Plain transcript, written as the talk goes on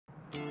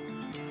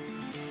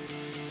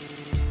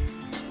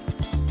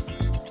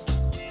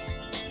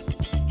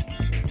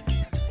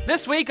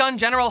This week on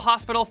General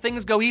Hospital,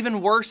 things go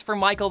even worse for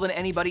Michael than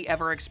anybody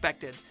ever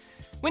expected.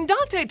 When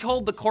Dante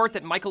told the court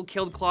that Michael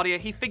killed Claudia,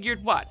 he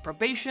figured what?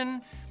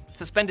 Probation?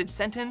 Suspended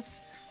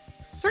sentence?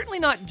 Certainly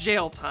not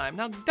jail time.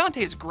 Now,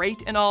 Dante's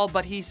great and all,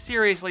 but he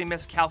seriously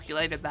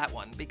miscalculated that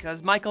one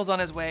because Michael's on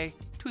his way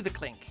to the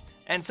clink.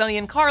 And Sonny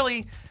and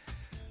Carly,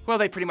 well,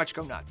 they pretty much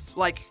go nuts.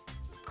 Like,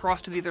 cross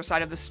to the other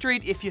side of the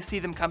street if you see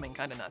them coming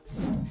kinda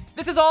nuts.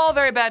 This is all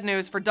very bad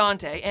news for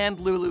Dante, and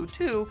Lulu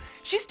too.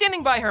 She's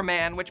standing by her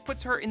man, which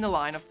puts her in the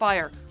line of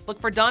fire. Look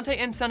for Dante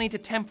and Sonny to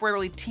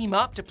temporarily team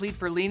up to plead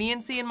for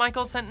leniency in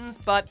Michael's sentence,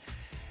 but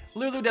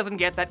Lulu doesn't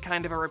get that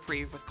kind of a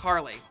reprieve with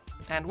Carly.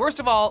 And worst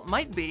of all,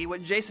 might be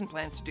what Jason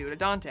plans to do to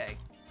Dante.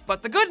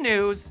 But the good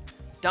news,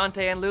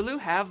 Dante and Lulu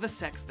have the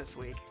sex this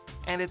week.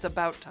 And it's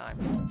about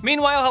time.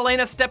 Meanwhile,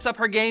 Helena steps up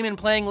her game in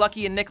playing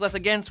Lucky and Nicholas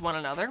against one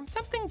another.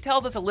 Something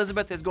tells us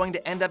Elizabeth is going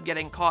to end up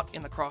getting caught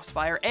in the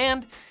crossfire,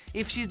 and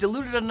if she's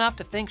deluded enough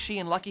to think she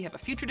and Lucky have a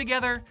future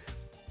together,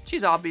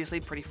 she's obviously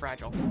pretty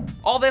fragile.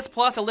 All this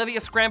plus Olivia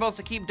scrambles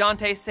to keep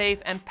Dante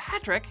safe, and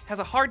Patrick has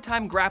a hard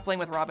time grappling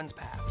with Robin's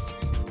past.